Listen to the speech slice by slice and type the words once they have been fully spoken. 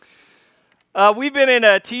We've been in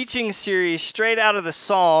a teaching series straight out of the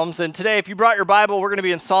Psalms, and today, if you brought your Bible, we're going to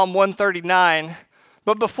be in Psalm 139.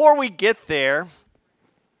 But before we get there,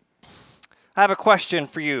 I have a question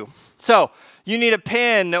for you. So, you need a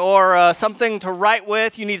pen or something to write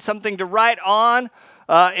with, you need something to write on.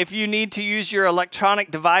 If you need to use your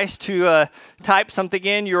electronic device to type something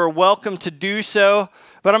in, you're welcome to do so.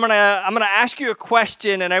 But I'm gonna ask you a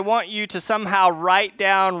question, and I want you to somehow write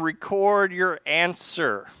down, record your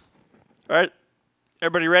answer. All right,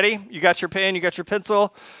 everybody ready? You got your pen, you got your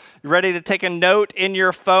pencil, you ready to take a note in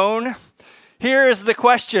your phone? Here is the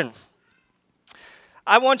question.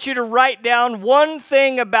 I want you to write down one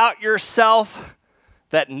thing about yourself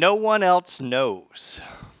that no one else knows.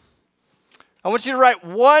 I want you to write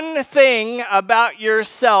one thing about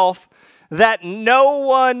yourself that no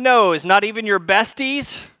one knows, not even your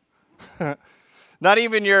besties, not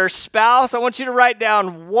even your spouse. I want you to write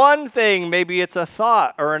down one thing. Maybe it's a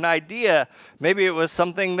thought or an idea. Maybe it was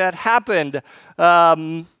something that happened.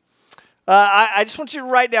 I just want you to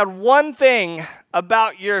write down one thing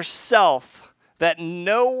about yourself that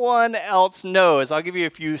no one else knows. I'll give you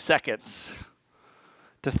a few seconds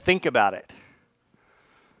to think about it.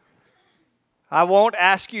 I won't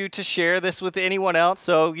ask you to share this with anyone else,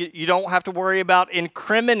 so you don't have to worry about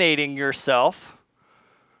incriminating yourself.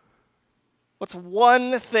 What's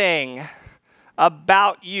one thing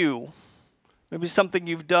about you, maybe something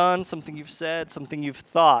you've done, something you've said, something you've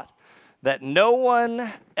thought, that no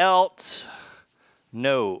one else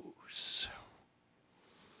knows?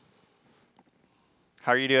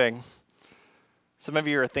 How are you doing? Some of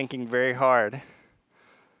you are thinking very hard.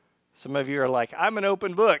 Some of you are like, I'm an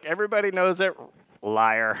open book. Everybody knows it.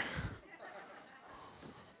 Liar.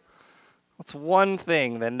 What's one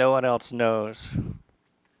thing that no one else knows?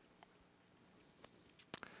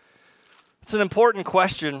 It's an important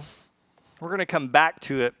question. We're going to come back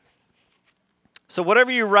to it. So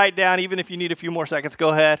whatever you write down, even if you need a few more seconds, go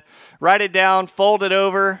ahead. Write it down, fold it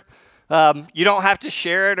over. You don't have to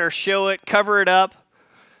share it or show it, cover it up.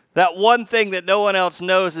 That one thing that no one else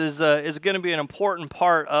knows is going to be an important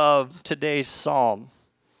part of today's psalm.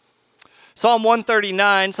 Psalm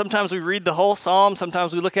 139, sometimes we read the whole psalm,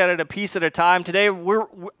 sometimes we look at it a piece at a time. Today,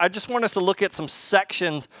 I just want us to look at some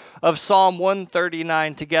sections of Psalm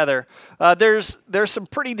 139 together. There's some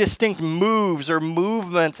pretty distinct moves or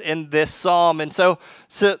movements in this psalm, and so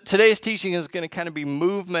today's teaching is going to kind of be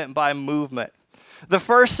movement by movement. The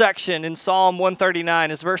first section in Psalm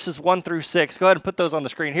 139 is verses 1 through 6. Go ahead and put those on the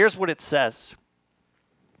screen. Here's what it says.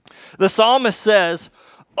 The psalmist says,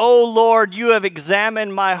 "O Lord, you have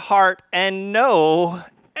examined my heart and know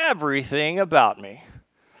everything about me.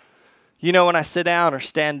 You know when I sit down or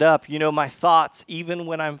stand up. You know my thoughts even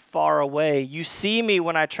when I'm far away. You see me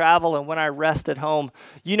when I travel and when I rest at home.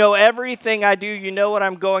 You know everything I do. You know what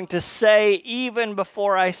I'm going to say even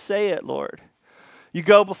before I say it, Lord. You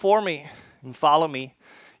go before me and follow me.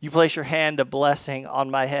 You place your hand of blessing on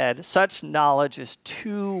my head. Such knowledge is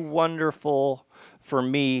too wonderful for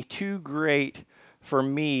me, too great for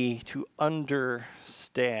me to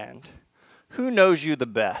understand. Who knows you the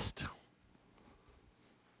best?"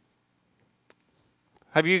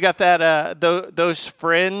 Have you got that? Those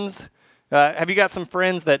friends? Have you got some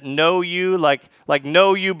friends that know you, like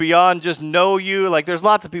know you beyond just know you? Like there's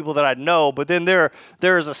lots of people that I know, but then there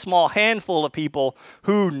is a small handful of people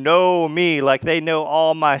who know me, like they know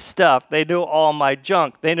all my stuff, they know all my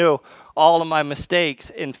junk, they know all of my mistakes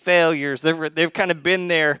and failures. They've kind of been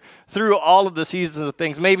there through all of the seasons of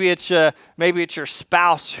things. Maybe it's your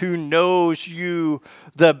spouse who knows you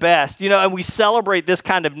the best. And we celebrate this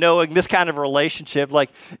kind of knowing, this kind of relationship.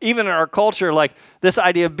 Like even in our culture, like this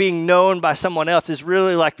idea of being known by someone else is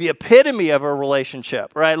really like the epitome of a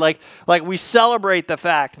relationship, right? Like we celebrate the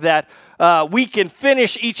fact that we can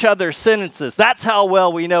finish each other's sentences. That's how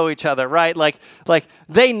well we know each other, right? Like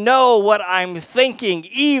they know what I'm thinking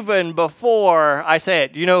even before I say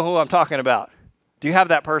it. Do you know who I'm talking about? Do you have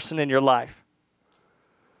that person in your life?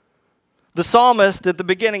 The psalmist at the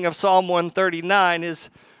beginning of Psalm 139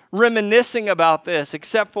 is reminiscing about this,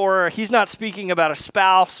 except for he's not speaking about a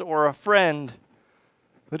spouse or a friend,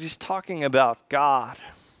 but he's talking about God.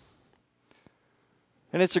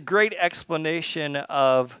 And it's a great explanation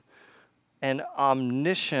of an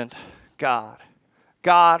omniscient God.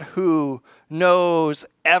 God who knows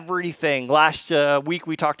everything. Last week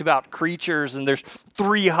we talked about creatures, and there's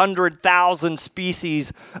 300,000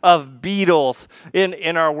 species of beetles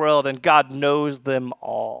in our world, and God knows them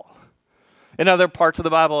all. In other parts of the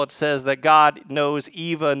Bible, it says that God knows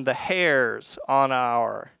even the hairs on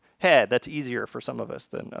our head. That's easier for some of us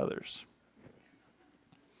than others.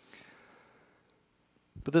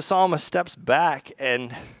 But the psalmist steps back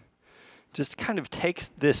and just kind of takes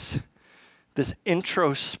this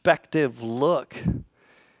introspective look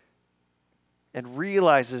and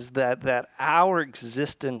realizes that our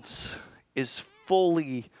existence is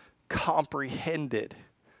fully comprehended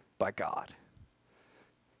by God.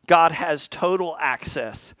 God has total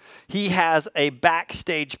access. He has a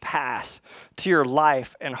backstage pass to your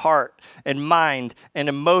life and heart and mind and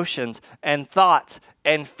emotions and thoughts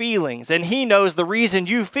and feelings. And He knows the reason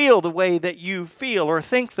you feel the way that you feel or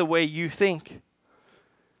think the way you think.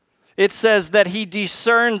 It says that He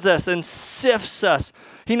discerns us and sifts us.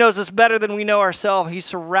 He knows us better than we know ourselves. He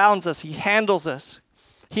surrounds us. He handles us.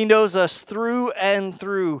 He knows us through and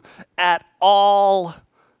through at all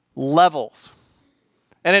levels.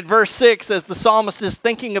 And at verse 6, as the psalmist is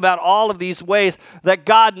thinking about all of these ways that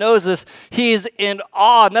God knows us, he's in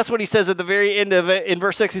awe. And that's what he says at the very end of it. In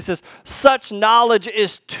verse 6, he says, "Such knowledge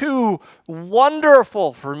is too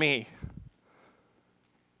wonderful for me."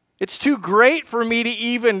 It's too great for me to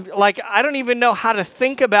even, I don't even know how to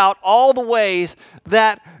think about all the ways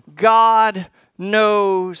that God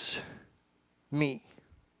knows me.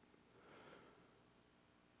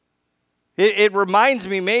 It reminds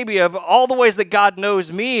me maybe of all the ways that God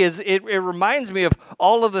knows me. It reminds me of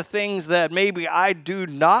all of the things that maybe I do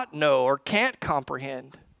not know or can't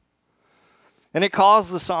comprehend. And it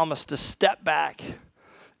caused the psalmist to step back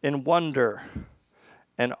in wonder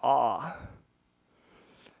and awe.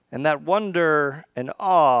 And that wonder and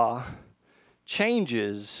awe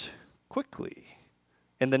changes quickly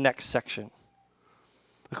in the next section.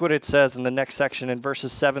 Look what it says in the next section in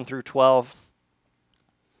verses 7 through 12.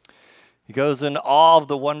 He goes in awe of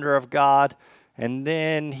the wonder of God, and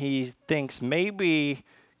then he thinks maybe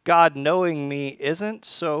God knowing me isn't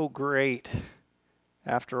so great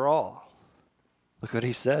after all. Look what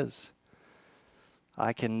he says.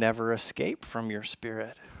 "I can never escape from your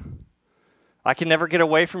spirit. I can never get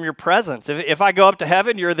away from your presence. If I go up to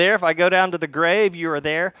heaven, you're there. If I go down to the grave, you are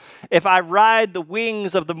there. If I ride the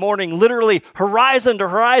wings of the morning, literally horizon to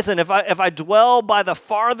horizon, if I dwell by the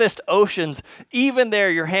farthest oceans, even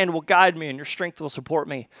there your hand will guide me and your strength will support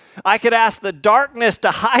me. I could ask the darkness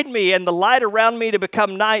to hide me and the light around me to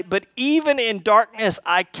become night, but even in darkness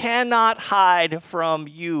I cannot hide from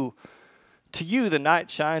you. To you the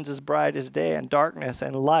night shines as bright as day, and darkness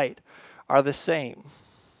and light are the same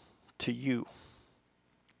to you."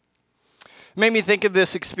 It made me think of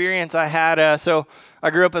this experience I had. So I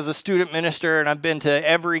grew up as a student minister, and I've been to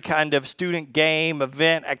every kind of student game,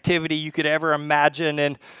 event, activity you could ever imagine.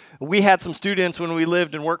 And we had some students when we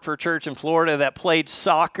lived and worked for a church in Florida that played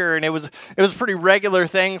soccer, and it was a pretty regular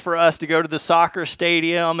thing for us to go to the soccer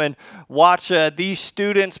stadium and watch these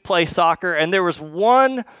students play soccer. And there was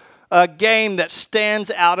one game that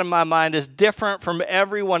stands out in my mind as different from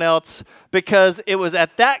everyone else, because it was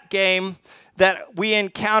at that game that we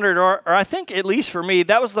encountered, or I think at least for me,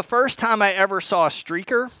 that was the first time I ever saw a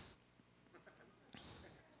streaker.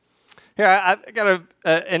 Here, I got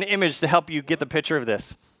an image to help you get the picture of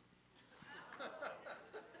this.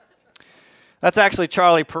 That's actually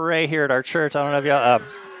Charlie Perret here at our church. I don't know if y'all,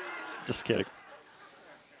 just kidding.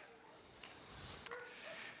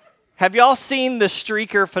 Have y'all seen the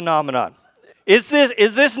streaker phenomenon? Is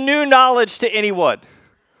this new knowledge to anyone?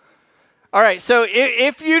 All right, so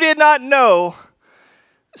if you did not know,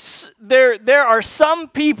 there are some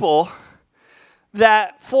people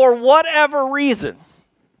that for whatever reason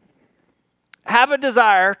have a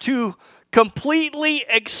desire to completely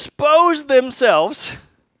expose themselves,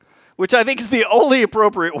 which I think is the only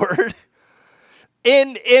appropriate word,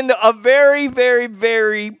 in a very, very,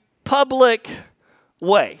 very public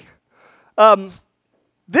way.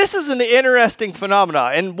 This is an interesting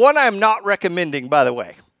phenomenon, and one I'm not recommending, by the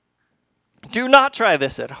way. Do not try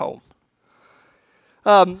this at home.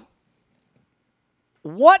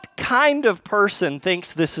 What kind of person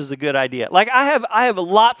thinks this is a good idea? I have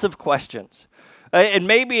lots of questions. And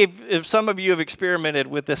maybe if some of you have experimented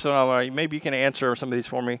with this phenomenon, maybe you can answer some of these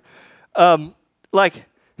for me. I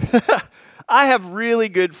have really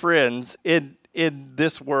good friends in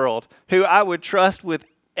this world who I would trust with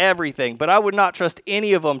everything, but I would not trust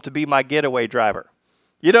any of them to be my getaway driver.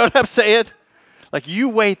 You know what I'm saying? You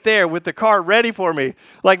wait there with the car ready for me.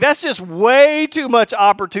 That's just way too much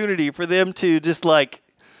opportunity for them to just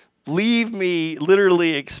leave me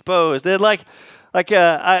literally exposed. And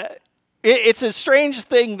it's a strange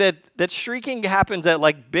thing that streaking happens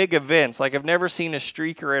at big events. I've never seen a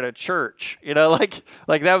streaker at a church.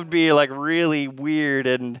 That would be really weird.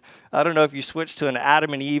 And I don't know if you switch to an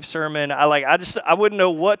Adam and Eve sermon. I wouldn't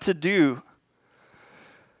know what to do.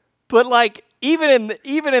 But even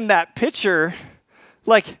in that picture,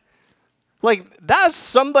 that's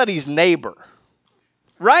somebody's neighbor,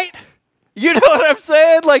 right? You know what I'm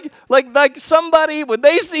saying? Like somebody, when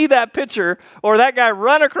they see that picture or that guy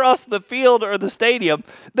run across the field or the stadium,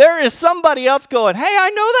 there is somebody else going, hey, I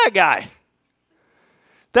know that guy.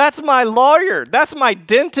 That's my lawyer. That's my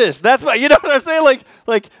dentist. That's my, you know what I'm saying?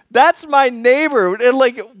 Like that's my neighbor. And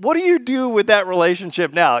like, what do you do with that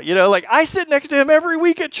relationship now? You know, like I sit next to him every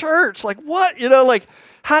week at church. Like what? You know, like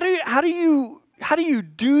how do you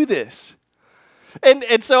do this?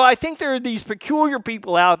 And so I think there are these peculiar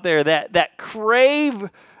people out there that crave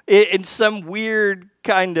in some weird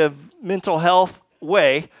kind of mental health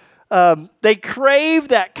way. They crave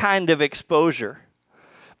that kind of exposure.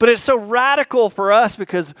 But it's so radical for us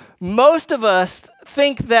because most of us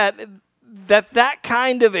think that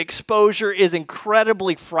kind of exposure is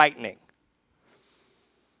incredibly frightening.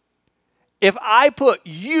 If I put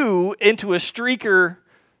you into a streaker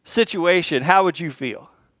situation, how would you feel?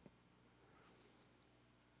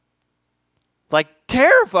 Like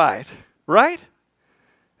terrified, right?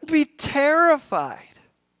 I'd be terrified.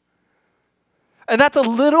 And that's a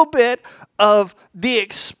little bit of the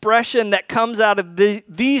expression that comes out of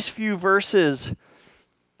these few verses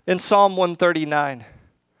in Psalm 139.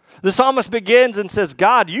 The psalmist begins and says,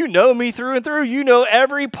 God, you know me through and through. You know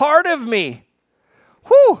every part of me.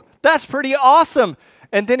 Whew, that's pretty awesome.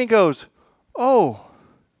 And then he goes, oh,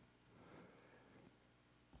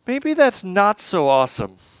 maybe that's not so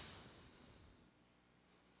awesome.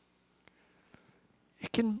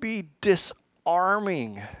 It can be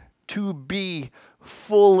disarming to be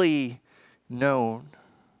fully known.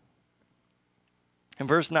 In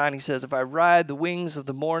verse 9, he says, if I ride the wings of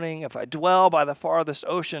the morning, if I dwell by the farthest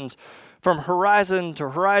oceans, from horizon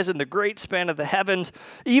to horizon, the great span of the heavens,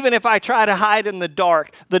 even if I try to hide in the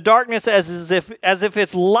darkness as if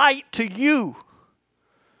it's light to you.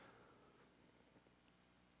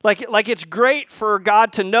 Like it's great for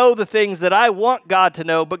God to know the things that I want God to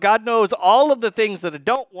know, but God knows all of the things that I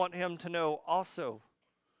don't want him to know also.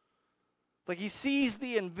 Like he sees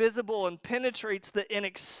the invisible and penetrates the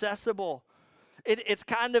inaccessible. It's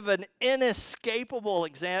kind of an inescapable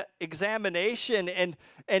examination. And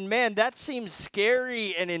man, that seems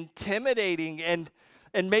scary and intimidating and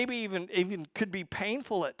maybe even could be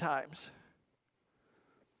painful at times.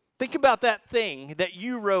 Think about that thing that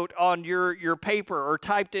you wrote on your paper or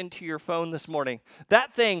typed into your phone this morning.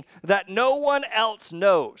 That thing that no one else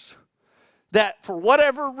knows. That for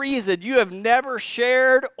whatever reason you have never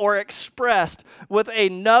shared or expressed with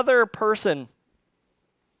another person.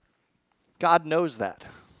 God knows that.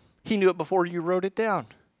 He knew it before you wrote it down.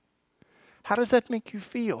 How does that make you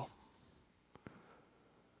feel?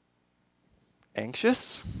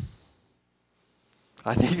 Anxious?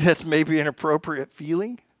 I think that's maybe an appropriate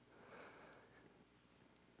feeling.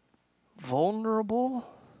 Vulnerable?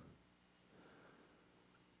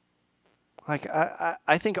 Like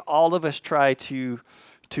I think all of us try to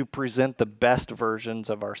present the best versions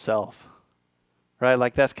of ourselves, right?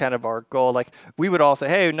 Like that's kind of our goal. Like we would all say,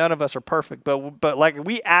 hey, none of us are perfect, but like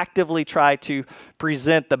we actively try to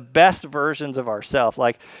present the best versions of ourselves.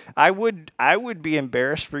 Like I would be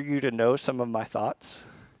embarrassed for you to know some of my thoughts,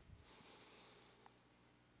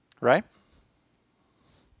 right?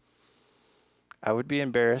 I would be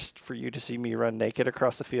embarrassed for you to see me run naked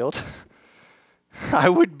across the field. I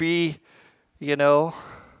would be, that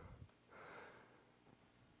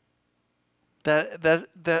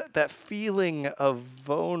feeling of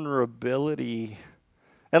vulnerability.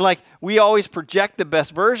 And like we always project the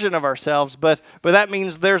best version of ourselves, but that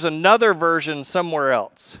means there's another version somewhere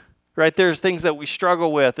else. Right? There's things that we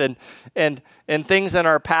struggle with and things in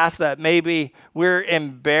our past that maybe we're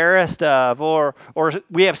embarrassed of or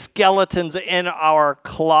we have skeletons in our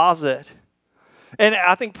closet. And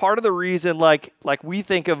I think part of the reason like we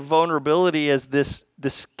think of vulnerability as this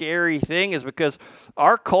scary thing is because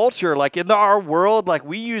our culture, like in our world, like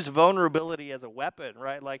we use vulnerability as a weapon,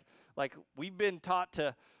 right? Like we've been taught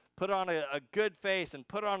to put on a good face and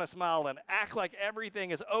put on a smile and act like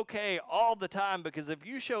everything is okay all the time, because if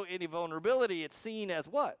you show any vulnerability, it's seen as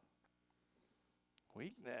what?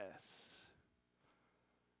 Weakness.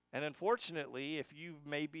 And unfortunately, if you've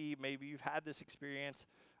maybe you've had this experience,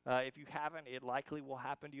 if you haven't, it likely will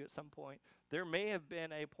happen to you at some point. There may have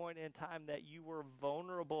been a point in time that you were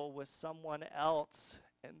vulnerable with someone else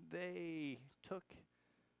and they took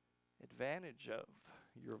advantage of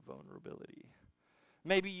your vulnerability.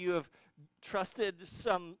 Maybe you have trusted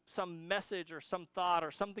some message or some thought or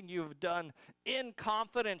something you have done in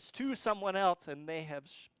confidence to someone else, and they have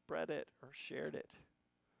spread it or shared it.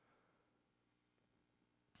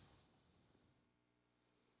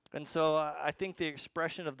 And so I think the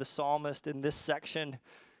expression of the psalmist in this section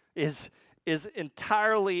is is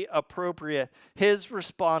entirely appropriate. His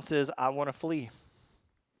response is, I want to flee.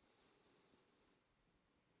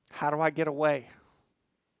 How do I get away?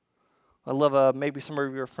 I love maybe some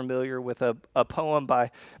of you are familiar with a poem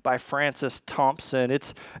by Francis Thompson.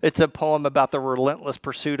 It's a poem about the relentless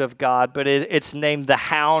pursuit of God, but it's named The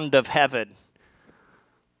Hound of Heaven.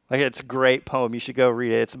 Like, it's a great poem. You should go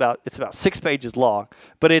read it. It's about 6 pages long.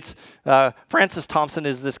 But it's Francis Thompson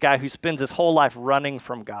is this guy who spends his whole life running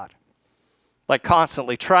from God. Like,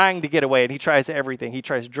 constantly trying to get away, and he tries everything. He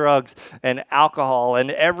tries drugs and alcohol and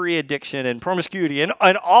every addiction and promiscuity and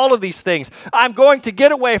all of these things. I'm going to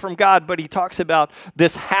get away from God, but he talks about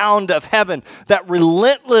this hound of heaven that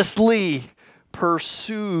relentlessly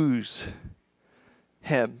pursues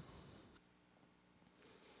him.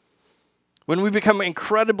 When we become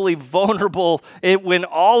incredibly vulnerable, when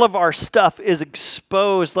all of our stuff is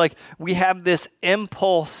exposed, like, we have this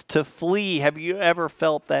impulse to flee. Have you ever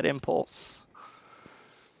felt that impulse?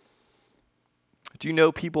 Do you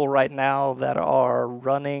know people right now that are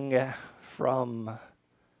running from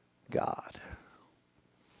God?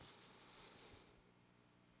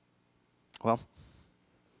 Well,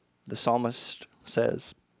 the psalmist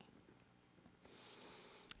says,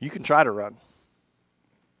 you can try to run,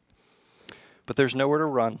 but there's nowhere to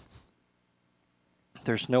run.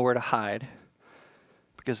 There's nowhere to hide,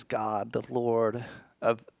 because God, the Lord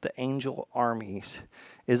of the angel armies,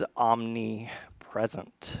 is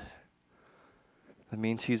omnipresent. That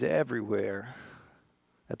means he's everywhere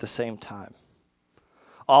at the same time.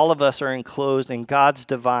 All of us are enclosed in God's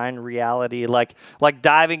divine reality, like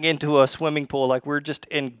diving into a swimming pool, like we're just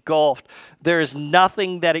engulfed. There is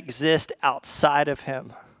nothing that exists outside of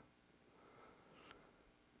him.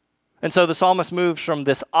 And so the psalmist moves from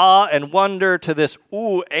this awe and wonder to this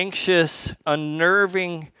anxious,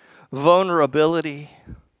 unnerving vulnerability.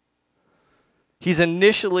 He's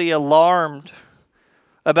initially alarmed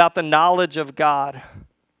about the knowledge of God,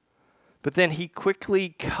 but then he quickly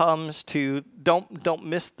comes to, don't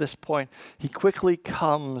miss this point, he quickly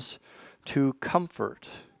comes to comfort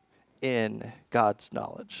in God's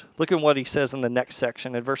knowledge. Look at what he says in the next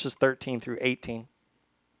section, in verses 13 through 18.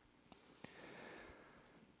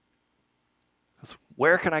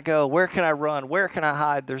 Where can I go? Where can I run? Where can I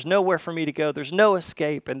hide? There's nowhere for me to go. There's no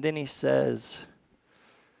escape. And then he says,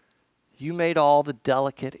 you made all the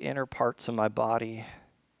delicate inner parts of my body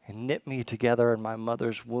and knit me together in my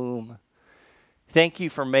mother's womb. Thank you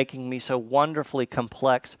for making me so wonderfully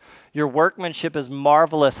complex. Your workmanship is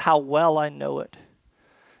marvelous. How well I know it.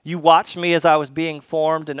 You watched me as I was being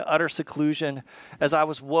formed in utter seclusion, as I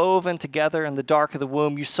was woven together in the dark of the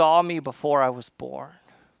womb. You saw me before I was born.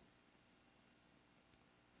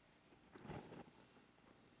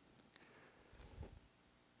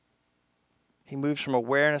 He moves from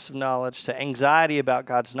awareness of knowledge to anxiety about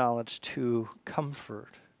God's knowledge to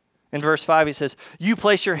comfort. In verse 5, he says, you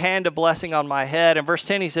place your hand of blessing on my head. In verse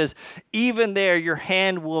 10, he says, even there your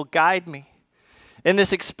hand will guide me. In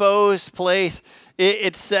this exposed place,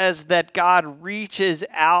 it says that God reaches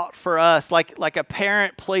out for us like a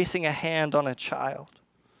parent placing a hand on a child.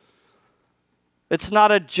 It's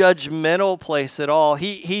not a judgmental place at all.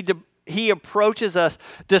 He approaches us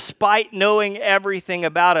despite knowing everything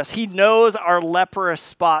about us. He knows our leprous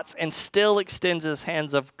spots and still extends his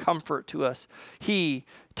hands of comfort to us. He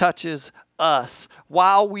touches us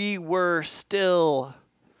while we were still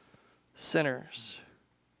sinners.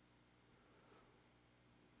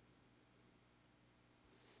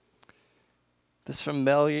 This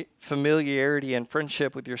familiarity and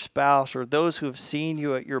friendship with your spouse or those who have seen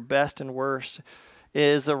you at your best and worst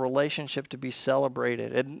is a relationship to be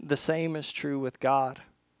celebrated. And the same is true with God.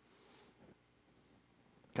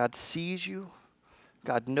 God sees you.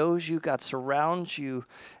 God knows you. God surrounds you.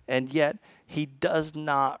 And yet he does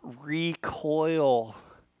not recoil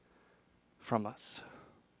from us,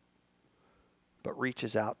 but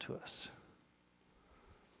reaches out to us.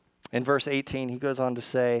 In verse 18, he goes on to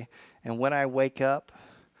say, and when I wake up,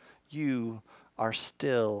 you are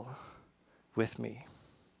still with me.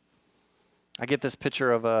 I get this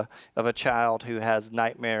picture of a child who has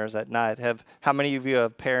nightmares at night. How many of you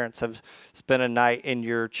have parents have spent a night in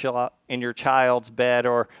your child's bed,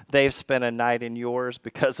 or they've spent a night in yours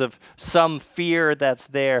because of some fear that's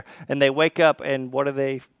there, and they wake up and what do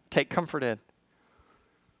they take comfort in?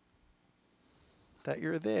 That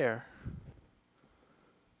you're there.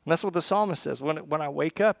 And that's what the psalmist says. When I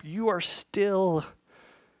wake up, you are still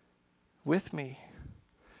with me.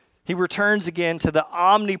 He returns again to the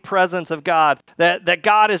omnipresence of God, that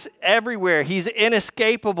God is everywhere. He's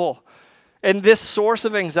inescapable. And this source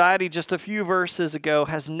of anxiety just a few verses ago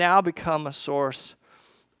has now become a source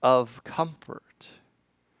of comfort.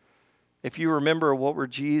 if you remember, what were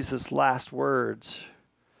Jesus' last words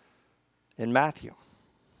in Matthew?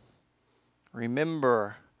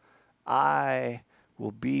 Remember, I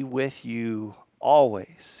will be with you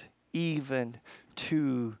always, even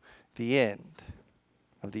to the end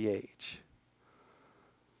of the age.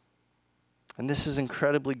 And this is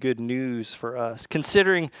incredibly good news for us,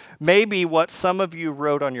 considering maybe what some of you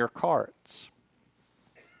wrote on your cards.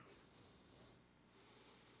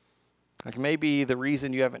 Like maybe the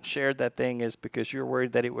reason you haven't shared that thing is because you're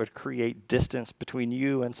worried that it would create distance between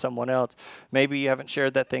you and someone else. Maybe you haven't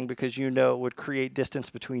shared that thing because you know it would create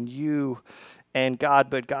distance between you and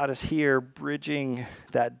God, but God is here bridging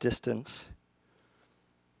that distance.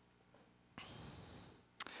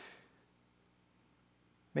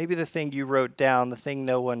 Maybe the thing you wrote down, the thing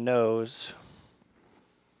no one knows,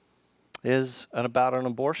 is about an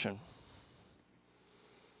abortion.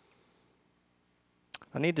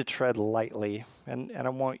 I need to tread lightly, and I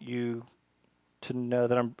want you to know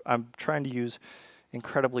that I'm trying to use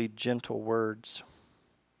incredibly gentle words.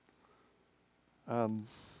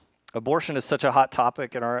 Abortion is such a hot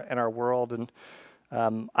topic in our world, and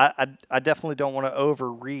I definitely don't want to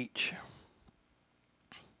overreach.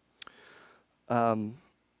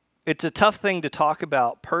 It's a tough thing to talk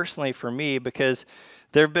about personally for me because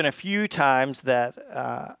there have been a few times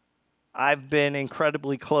that I've been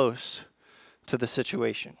incredibly close to the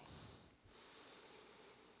situation.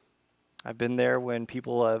 I've been there when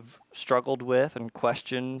people have struggled with and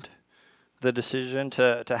questioned the decision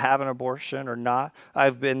to have an abortion or not.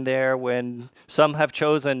 I've been there when some have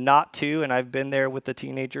chosen not to, and I've been there with the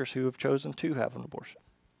teenagers who have chosen to have an abortion.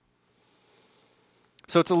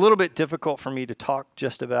 So it's a little bit difficult for me to talk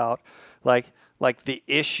just about like the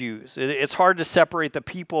issues. It's hard to separate the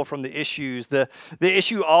people from the issues. The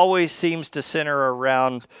issue always seems to center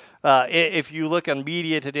around, if you look on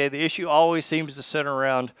media today, the issue always seems to center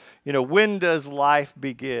around, when does life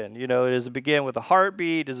begin? Does it begin with a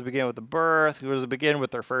heartbeat? Does it begin with a birth? Does it begin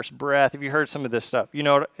with their first breath? Have you heard some of this stuff?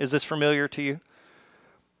 Is this familiar to you?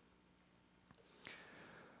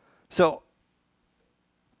 So,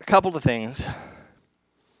 a couple of things.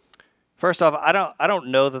 First off, I don't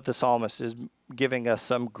know that the psalmist is giving us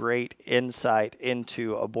some great insight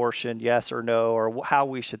into abortion, yes or no, or how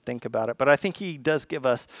we should think about it. But I think he does give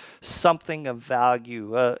us something of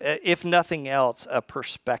value, if nothing else, a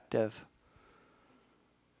perspective.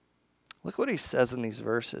 Look what he says in these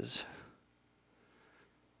verses.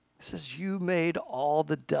 He says, "You made all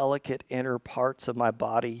the delicate inner parts of my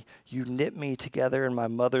body. You knit me together in my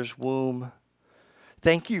mother's womb.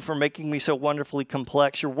 Thank you for making me so wonderfully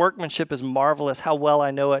complex. Your workmanship is marvelous. How well I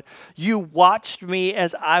know it. You watched me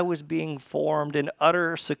as I was being formed in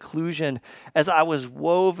utter seclusion, as I was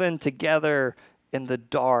woven together in the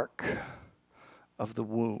dark of the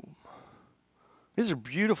womb." These are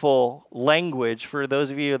beautiful language for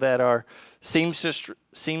those of you that are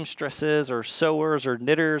seamstresses or sewers or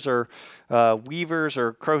knitters or weavers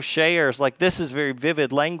or crocheters. Like, this is very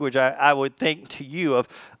vivid language, I would think, to you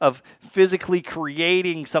of physically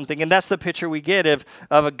creating something. And that's the picture we get of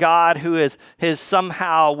a God who is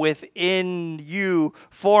somehow within you,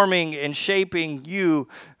 forming and shaping you.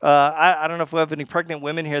 I don't know if we have any pregnant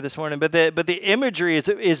women here this morning, but the imagery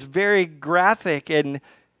is very graphic and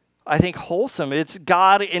I think wholesome. It's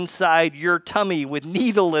God inside your tummy with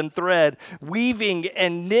needle and thread, weaving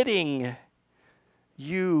and knitting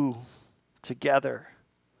you together.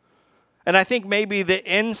 And I think maybe the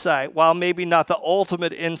insight, while maybe not the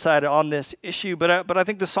ultimate insight on this issue, but I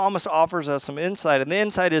think the psalmist offers us some insight. And the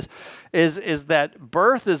insight is that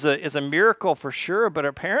birth is a miracle for sure, but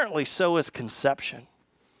apparently so is conception.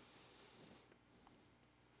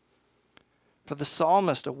 For the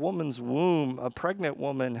psalmist, a woman's womb, a pregnant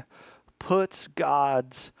woman, puts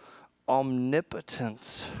God's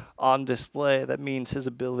omnipotence on display. That means his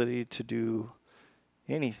ability to do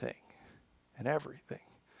anything and everything.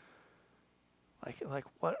 Like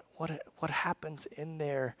what happens in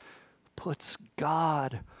there puts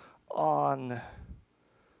God on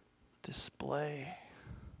display.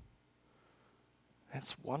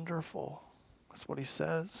 It's wonderful. That's what he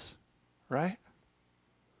says, right?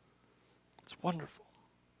 It's wonderful.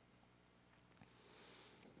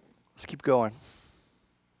 Let's keep going.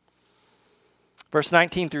 Verse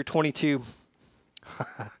 19 through 22.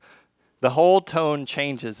 The whole tone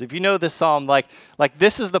changes. If you know this psalm, like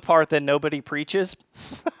this is the part that nobody preaches.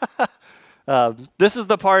 This is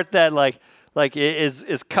the part that like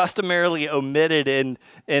is customarily omitted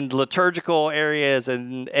in liturgical areas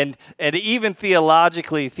and even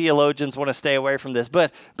theologically, theologians want to stay away from this.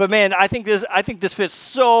 But man, I think this fits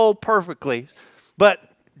so perfectly. But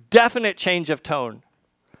definite change of tone.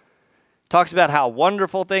 Talks about how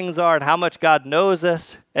wonderful things are and how much God knows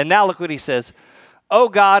us. And now look what he says. Oh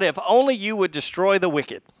God, if only you would destroy the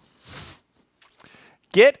wicked.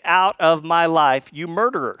 Get out of my life, you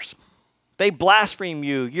murderers. They blaspheme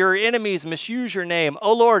you. Your enemies misuse your name.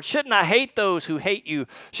 Oh Lord, shouldn't I hate those who hate you?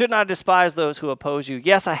 Shouldn't I despise those who oppose you?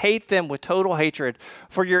 Yes, I hate them with total hatred,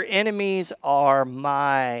 for your enemies are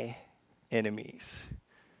my enemies.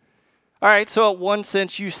 All right, so in one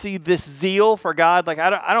sense, you see this zeal for God. Like,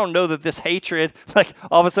 I don't know that this hatred, like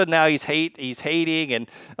all of a sudden now he's hating and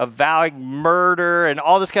avowing murder and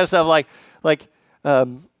all this kind of stuff.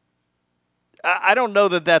 I don't know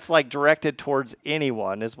that that's like directed towards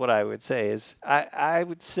anyone, is what I would say. I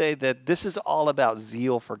would say that this is all about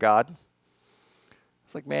zeal for God.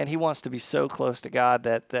 It's like, man, he wants to be so close to God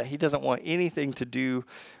that he doesn't want anything to do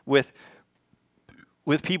with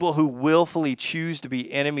people who willfully choose to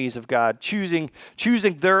be enemies of God, choosing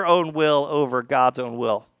their own will over God's own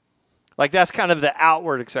will. Like, that's kind of the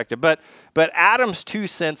outward expected. But Adam's 2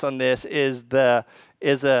 cents on this is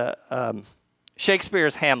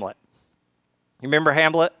Shakespeare's Hamlet. You remember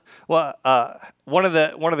Hamlet? Well, one of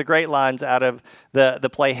the great lines out of the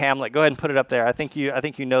play Hamlet. Go ahead and put it up there. I think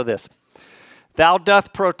you know this. Thou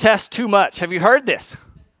doth protest too much. Have you heard this?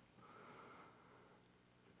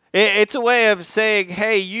 It's a way of saying,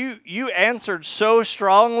 hey, you answered so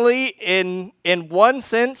strongly. In one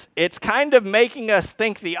sense, it's kind of making us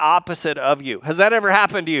think the opposite of you. Has that ever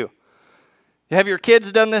happened to you? Have your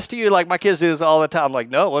kids done this to you? Like, my kids do this all the time. I'm like,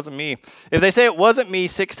 no, it wasn't me. If they say it wasn't me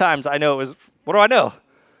 6 times, I know it was. What do I know?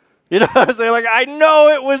 You know what I'm saying? Like, I know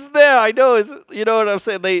it was them. I know you know what I'm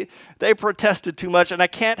saying? They protested too much, and I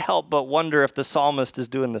can't help but wonder if the psalmist is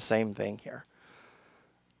doing the same thing here.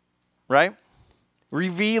 Right?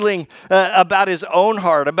 Revealing about his own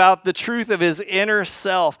heart, about the truth of his inner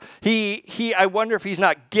self. I wonder if he's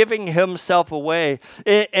not giving himself away.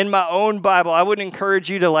 In my own Bible, I wouldn't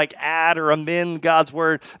encourage you to like add or amend God's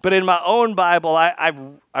word, but in my own Bible,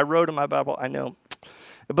 I wrote in my Bible, I know.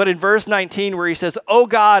 But in verse 19 where he says, oh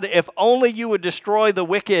God, if only you would destroy the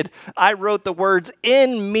wicked, I wrote the words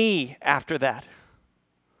in me after that.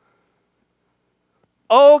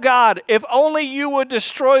 Oh God, if only you would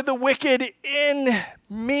destroy the wicked in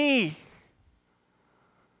me.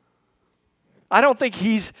 I don't think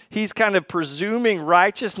he's kind of presuming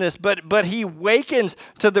righteousness, but he wakens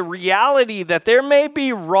to the reality that there may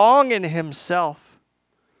be wrong in himself.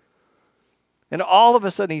 And all of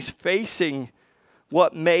a sudden he's facing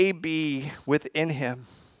what may be within him.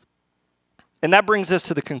 And that brings us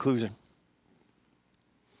to the conclusion.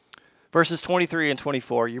 Verses 23 and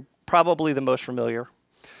 24, you're probably the most familiar.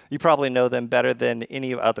 You probably know them better than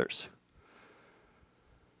any others.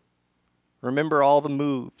 Remember all the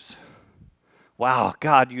moves. Wow,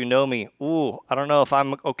 God, you know me. Ooh, I don't know if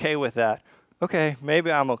I'm okay with that. Okay,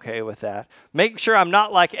 maybe I'm okay with that. Make sure I'm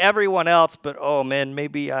not like everyone else, but oh man,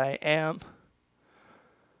 maybe I am.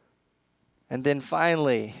 And then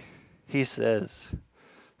finally, he says,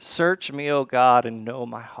 search me, O God, and know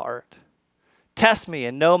my heart. Test me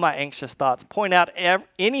and know my anxious thoughts. Point out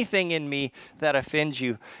anything in me that offends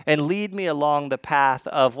you, and lead me along the path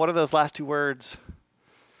of, what are those last 2 words?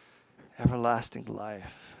 Everlasting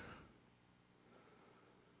life.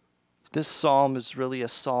 This psalm is really a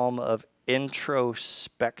psalm of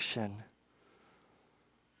introspection.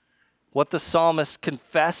 What the psalmist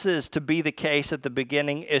confesses to be the case at the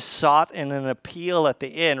beginning is sought in an appeal at the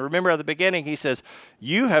end. Remember at the beginning he says,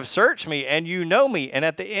 you have searched me and you know me. And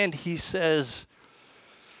at the end he says,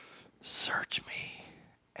 search me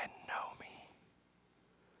and know me.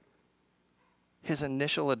 His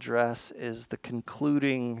initial address is the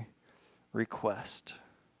concluding request.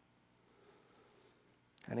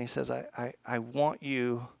 And he says, I want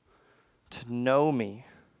you to know me,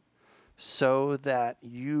 so that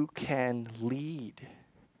you can lead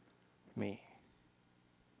me.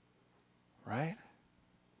 Right?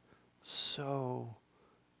 So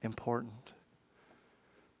important.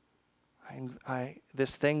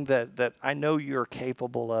 This thing that I know you're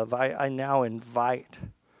capable of, I now invite,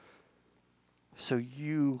 so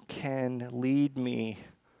you can lead me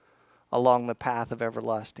along the path of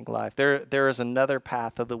everlasting life. There is another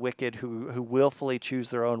path of the wicked who willfully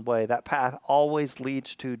choose their own way. That path always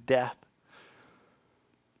leads to death.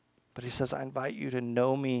 But he says, I invite you to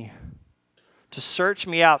know me, to search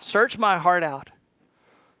me out, search my heart out,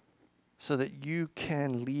 so that you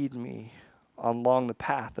can lead me along the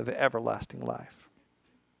path of everlasting life.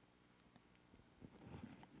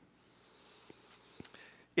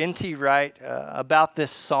 N.T. Wright, about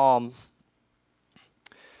this psalm,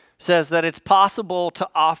 says that it's possible to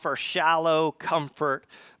offer shallow comfort,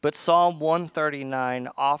 but Psalm 139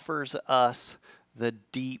 offers us the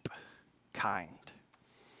deep kind.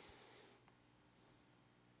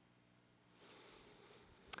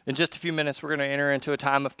 In just a few minutes, we're going to enter into a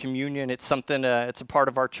time of communion. It's something, it's a part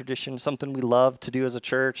of our tradition, something we love to do as a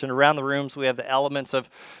church. And around the rooms, we have the elements of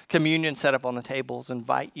communion set up on the tables.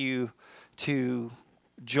 Invite you to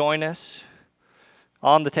join us.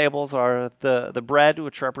 On the tables are the bread,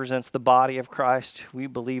 which represents the body of Christ, we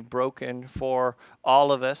believe broken for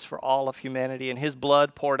all of us, for all of humanity, and his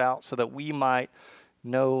blood poured out so that we might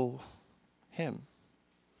know him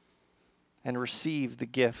and receive the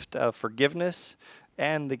gift of forgiveness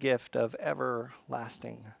and the gift of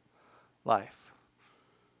everlasting life.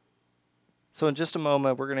 So in just a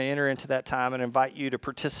moment, we're going to enter into that time and invite you to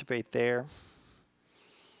participate there.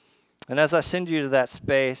 And as I send you to that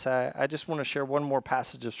space, I just want to share one more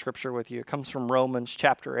passage of Scripture with you. It comes from Romans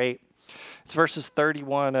chapter 8. It's verses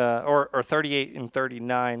 31 or 38 and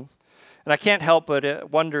 39. And I can't help but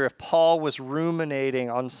wonder if Paul was ruminating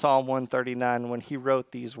on Psalm 139 when he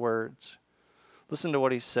wrote these words. Listen to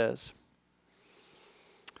what he says.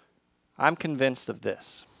 I'm convinced of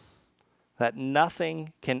this, that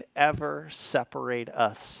nothing can ever separate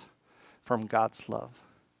us from God's love.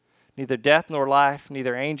 Neither death nor life,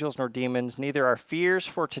 neither angels nor demons, neither our fears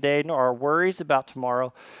for today nor our worries about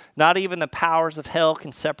tomorrow, not even the powers of hell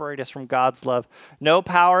can separate us from God's love. No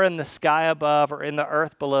power in the sky above or in the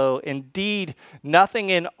earth below. Indeed, nothing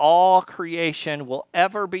in all creation will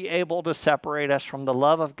ever be able to separate us from the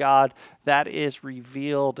love of God that is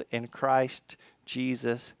revealed in Christ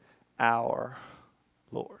Jesus our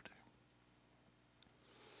Lord.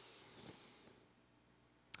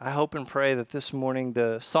 I hope and pray that this morning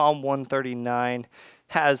the Psalm 139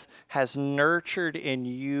 has nurtured in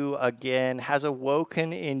you again, has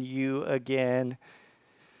awoken in you again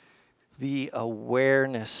the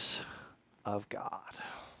awareness of God.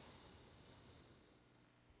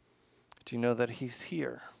 Do you know that he's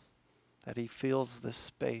here, that he fills this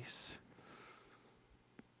space,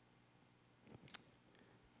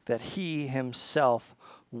 that he himself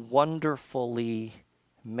wonderfully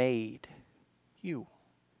made you,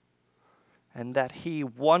 and that he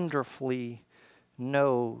wonderfully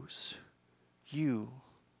knows you.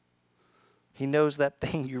 He knows that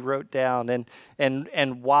thing you wrote down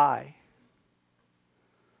and why.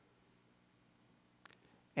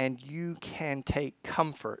 And you can take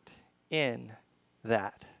comfort in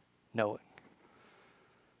that knowing.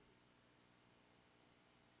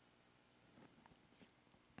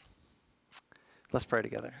 Let's pray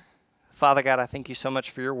together. Father God, I thank you so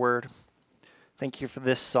much for your word. Thank you for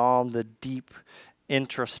this psalm, the deep,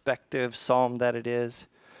 introspective psalm that it is.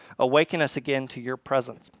 Awaken us again to your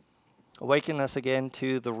presence. Awaken us again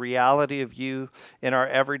to the reality of you in our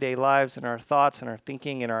everyday lives, in our thoughts, in our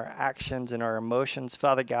thinking, in our actions, in our emotions.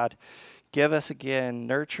 Father God, give us again,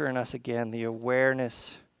 nurture in us again the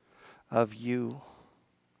awareness of you.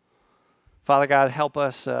 Father God, help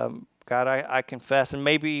us. God, I confess, and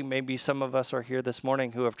maybe some of us are here this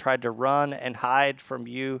morning who have tried to run and hide from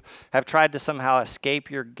you, have tried to somehow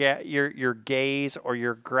escape your gaze or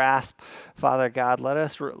your grasp. Father God, let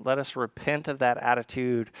us repent of that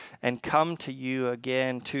attitude and come to you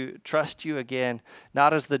again, to trust you again,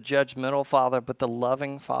 not as the judgmental Father, but the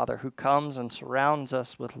loving Father who comes and surrounds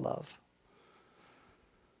us with love.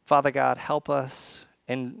 Father God, help us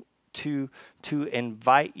and to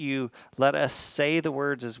invite you. Let us say the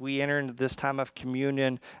words as we enter into this time of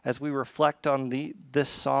communion, as we reflect on this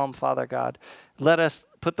psalm, Father God. Let us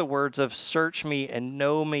put the words of search me and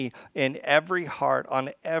know me in every heart,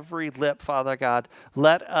 on every lip, Father God.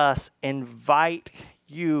 Let us invite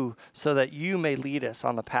you so that you may lead us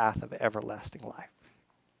on the path of everlasting life.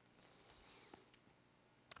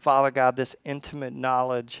 Father God, this intimate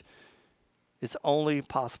knowledge is only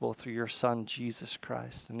possible through your Son, Jesus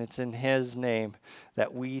Christ. And it's in his name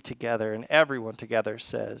that we together and everyone together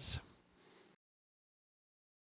says,